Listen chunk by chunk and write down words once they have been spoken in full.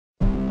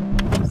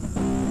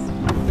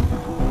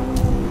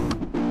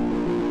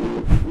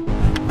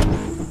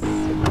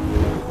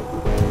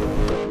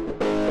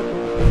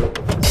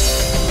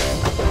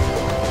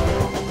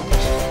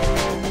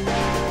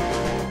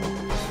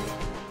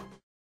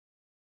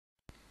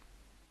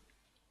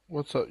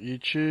What's up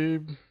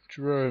YouTube?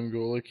 Jerome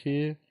Gorlick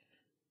here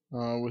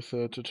with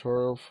a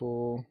tutorial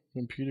for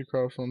computer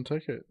crafts on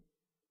Tekkit.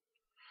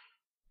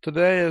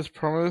 Today, as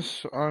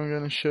promised, I'm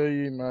going to show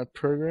you my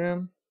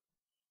program.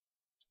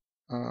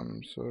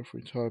 So if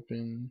we type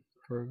in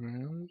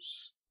programs,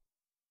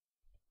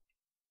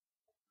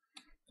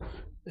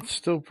 it's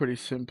still pretty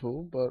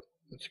simple, but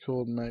it's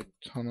called Make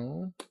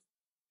Tunnel.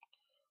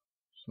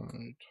 So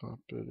type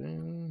it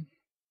in.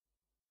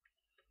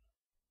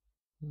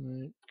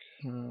 Make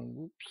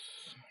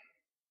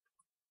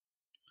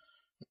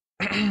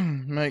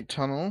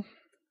tunnel.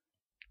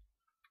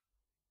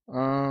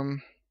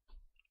 You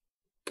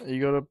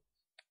gotta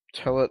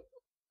tell it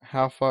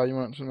how far you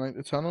want to make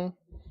the tunnel.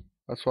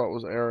 That's what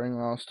was erroring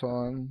last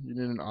time. You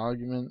did an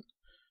argument.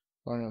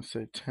 I'm going to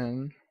say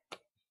 10.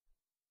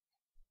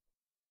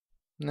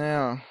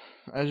 Now,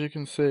 as you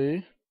can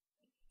see,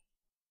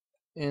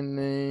 in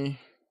the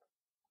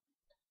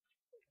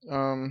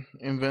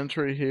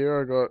inventory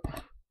here, I got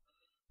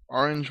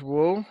orange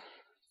wool.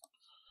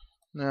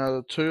 Now,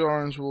 the two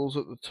orange wools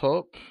at the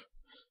top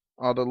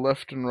are the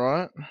left and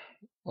right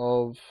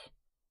of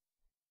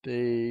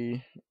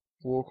the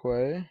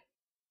walkway.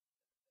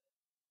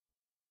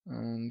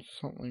 And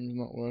something's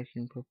not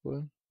working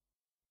properly.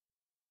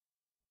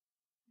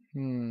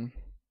 The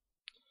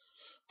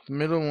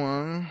middle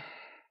one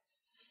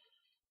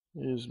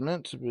is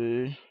meant to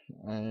be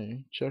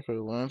a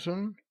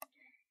jack-o'-lantern,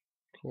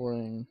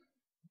 according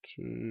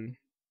to,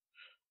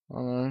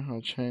 oh no,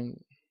 I changed,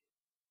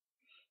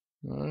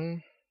 no,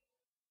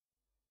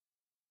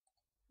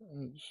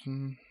 it's,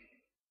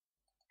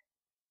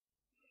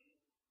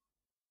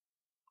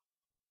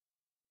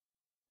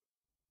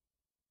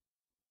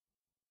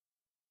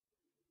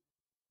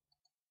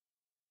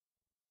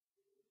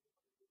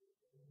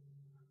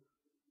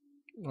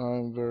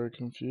 I'm very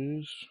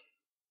confused.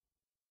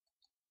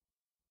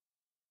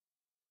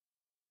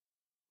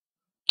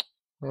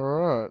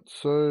 Alright,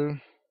 so,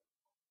 for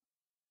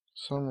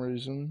some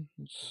reason,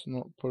 it's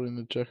not putting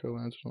the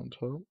jack-o'-lantern on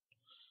top,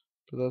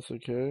 but that's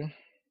okay.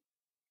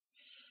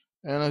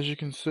 And as you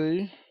can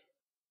see,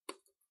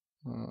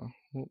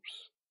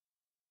 whoops,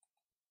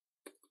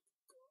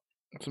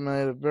 it's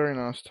made a very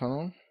nice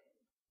tunnel,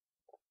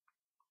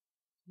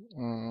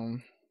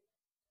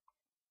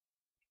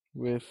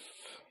 with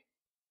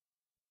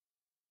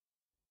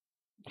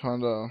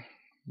kinda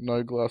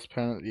no glass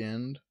pane at the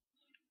end,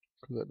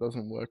 because that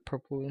doesn't work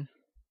properly.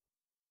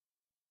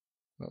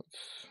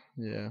 That's,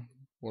 yeah,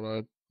 what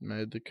I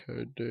made the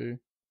code do.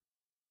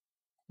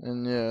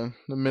 And yeah,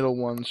 the middle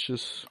one's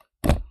just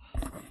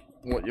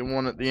what you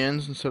want at the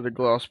ends instead of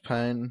glass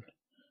pane.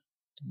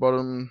 The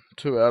bottom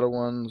two outer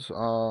ones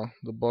are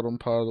the bottom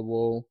part of the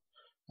wall,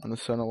 and the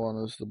center one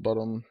is the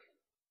bottom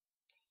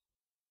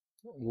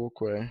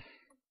walkway.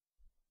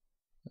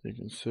 You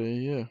can see,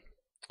 yeah.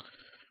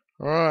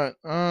 Alright,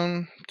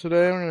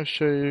 today I'm going to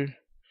show you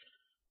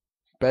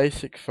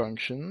basic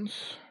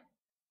functions.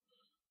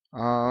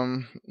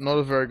 Not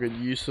a very good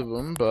use of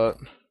them, but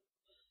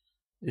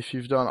if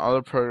you've done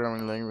other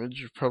programming language,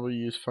 you've probably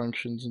used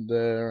functions in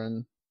there,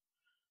 and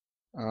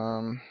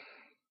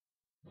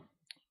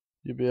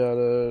you'll be able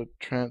to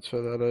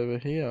transfer that over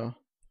here.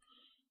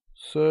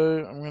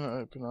 So I'm going to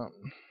open up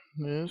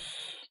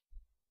this,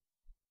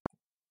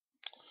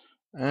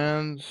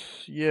 and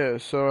yeah,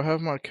 so I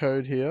have my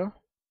code here.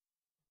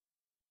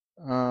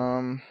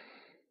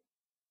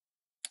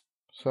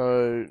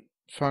 So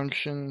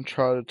function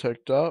try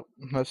detect up,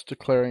 that's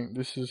declaring,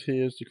 this is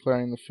here is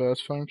declaring the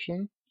first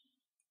function,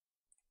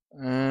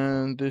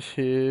 and this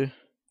here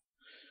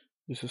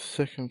is the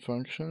second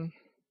function.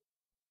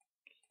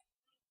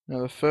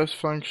 Now the first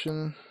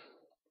function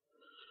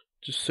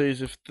just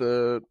sees if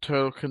the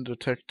turtle can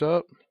detect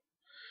up.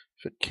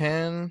 If it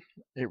can,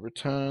 it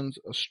returns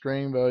a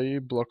string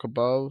value block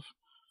above,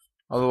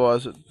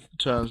 otherwise it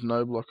returns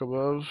no block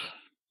above.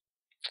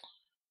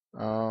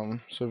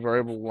 So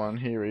variable 1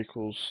 here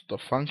equals the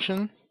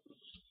function,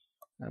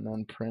 and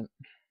then print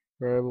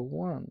variable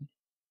 1.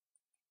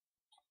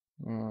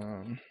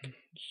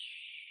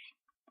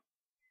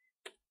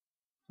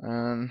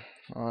 And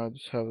I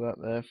just have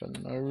that there for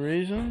no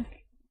reason.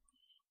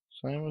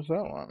 Same as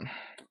that one.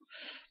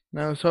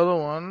 Now this other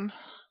one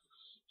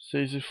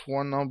sees if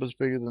one number is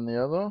bigger than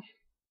the other.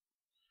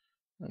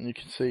 And you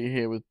can see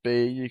here with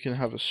B, you can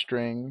have a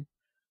string,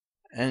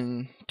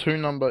 and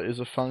toNumber is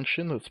a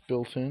function that's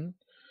built in.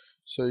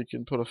 So you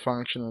can put a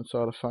function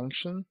inside a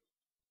function.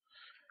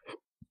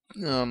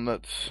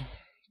 That's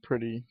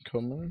pretty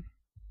common,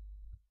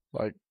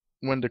 like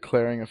when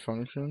declaring a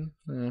function.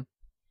 Yeah.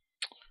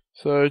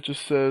 So it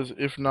just says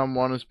if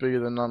num1 is bigger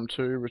than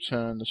num2,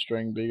 return the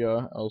string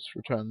bigger, else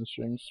return the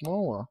string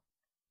smaller.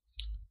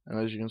 And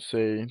as you can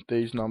see,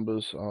 these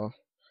numbers are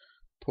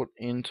put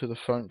into the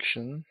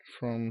function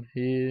from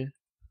here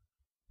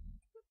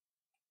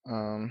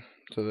to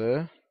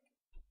there.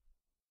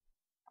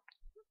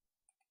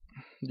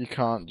 You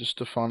can't just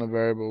define a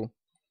variable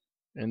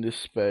in this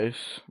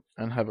space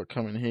and have it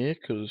come in here,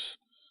 because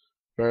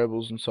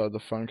variables inside the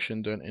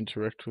function don't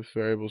interact with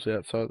variables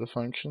outside the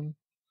function.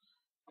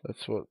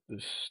 That's what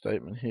this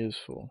statement here is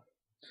for.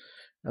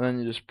 And then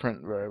you just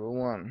print variable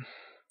 1.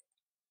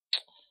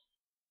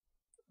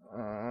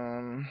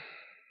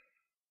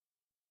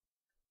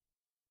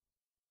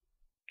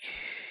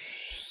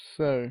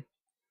 So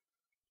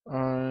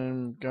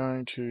I'm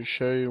going to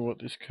show you what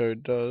this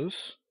code does.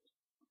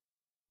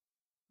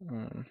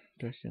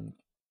 Back in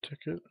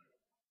Tekkit.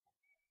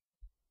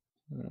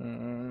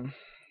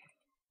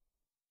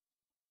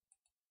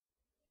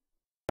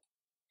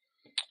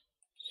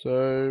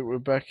 So we're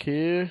back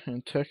here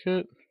in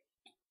Tekkit.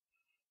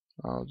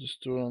 I'll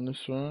just do it on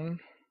this one.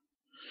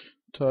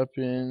 Type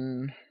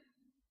in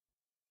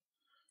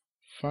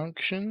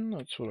function,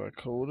 that's what I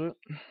called it.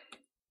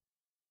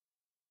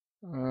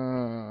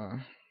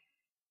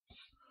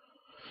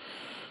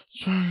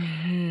 So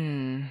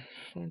here,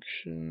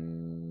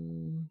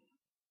 function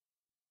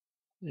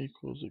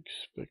equals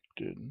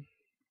expected.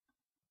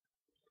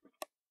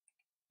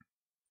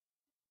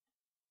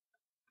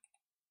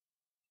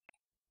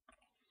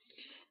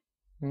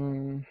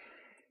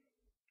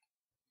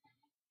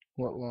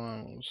 What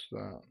line was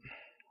that?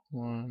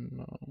 Line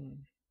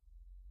 9.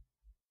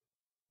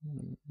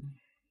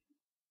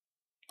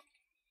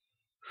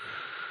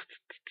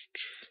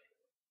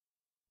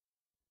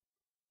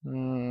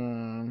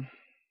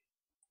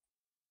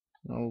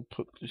 I'll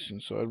put this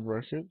inside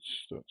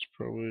brackets. That's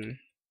probably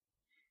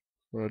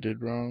what I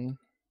did wrong.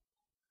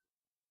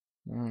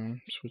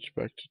 Switch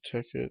back to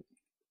Tekkit.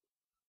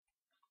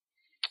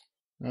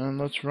 And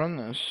let's run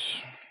this.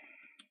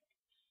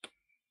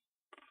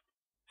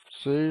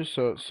 See,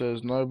 so it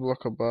says no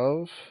block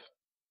above,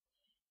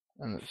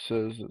 and it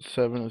says that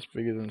 7 is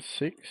bigger than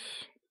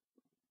 6,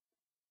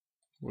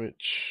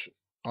 which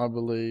I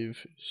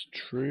believe is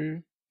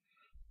true.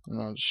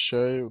 And I'll just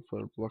show you, we'll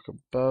put a block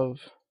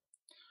above,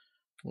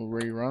 we'll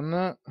rerun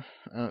that,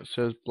 and it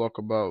says block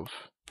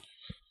above.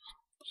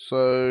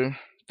 So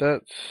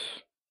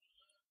that's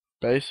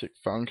basic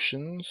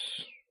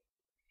functions.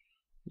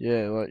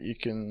 Yeah, like you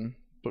can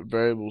put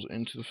variables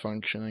into the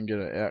function and get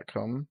an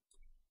outcome.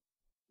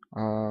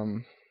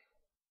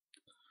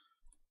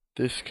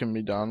 This can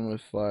be done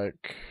with,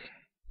 like,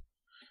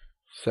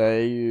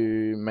 say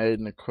you made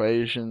an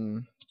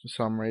equation for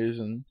some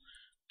reason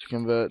to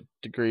convert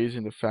degrees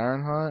into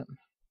Fahrenheit.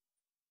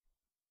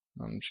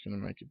 I'm just going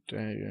to make it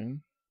day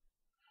again.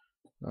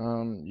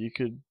 You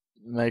could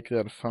make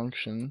that a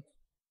function,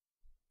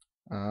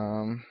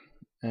 and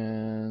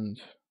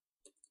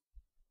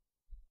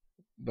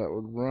that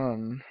would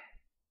run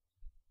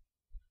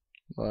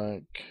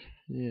like,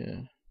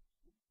 yeah.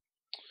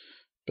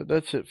 But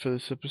that's it for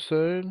this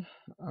episode.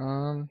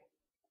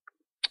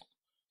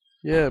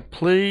 Yeah,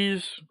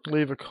 please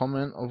leave a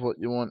comment of what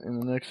you want in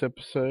the next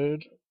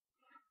episode.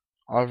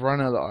 I've run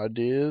out of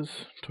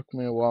ideas. Took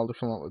me a while to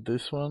come up with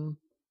this one.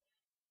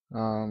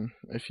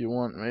 If you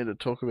want me to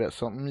talk about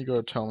something, you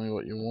gotta tell me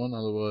what you want,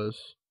 otherwise,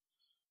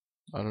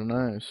 I don't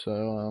know.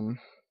 So,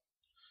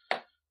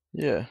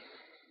 yeah.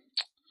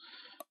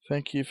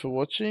 Thank you for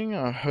watching.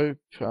 I hope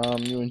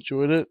you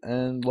enjoyed it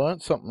and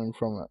learnt something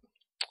from it.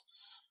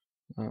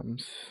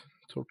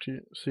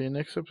 See you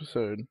next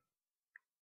episode.